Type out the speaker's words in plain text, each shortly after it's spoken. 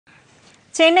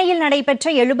சென்னையில்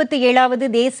நடைபெற்ற 77வது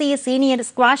தேசிய சீனியர்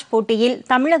ஸ்குவாஷ் போட்டியில்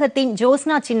தமிழகத்தின்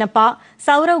ஜோஸ்னா சின்னப்பா,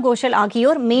 சௌரவ் கோஷல்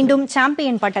ஆகியோர் மீண்டும்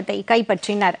சாம்பியன் பட்டத்தை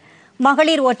கைப்பற்றினர்.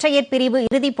 மகளிர் ஒற்றையர் பிரிவு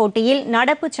இறுதிப் போட்டியில்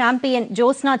நடப்பு சாம்பியன்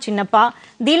ஜோஸ்னா சின்னப்பா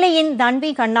தில்லியின்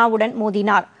தன்வி கண்ணாவுடன்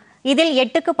மோதினார். இதில்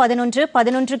 8-11,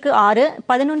 11-6,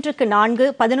 11-4,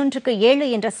 11-7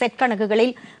 என்ற செட்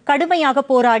கணக்குகளில் கடுமையாக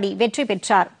போராடி வெற்றி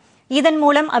பெற்றார். இதன்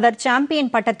மூலம் அவர்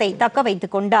சாம்பியன் பட்டத்தை தக்க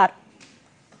வைத்துக் கொண்டார்.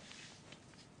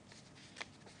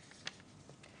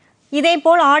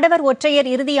 இதேபோல் ஆடவர் ஒற்றையர்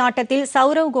இறுதி ஆட்டத்தில்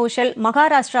சௌரவ் கோஷல்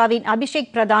மகாராஷ்டிராவின் அபிஷேக்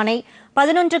பிரதானை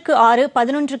 11-6,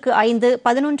 11-5,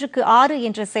 11-6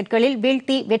 என்ற செட்களில்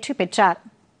வீழ்த்தி வெற்றி பெற்றார்.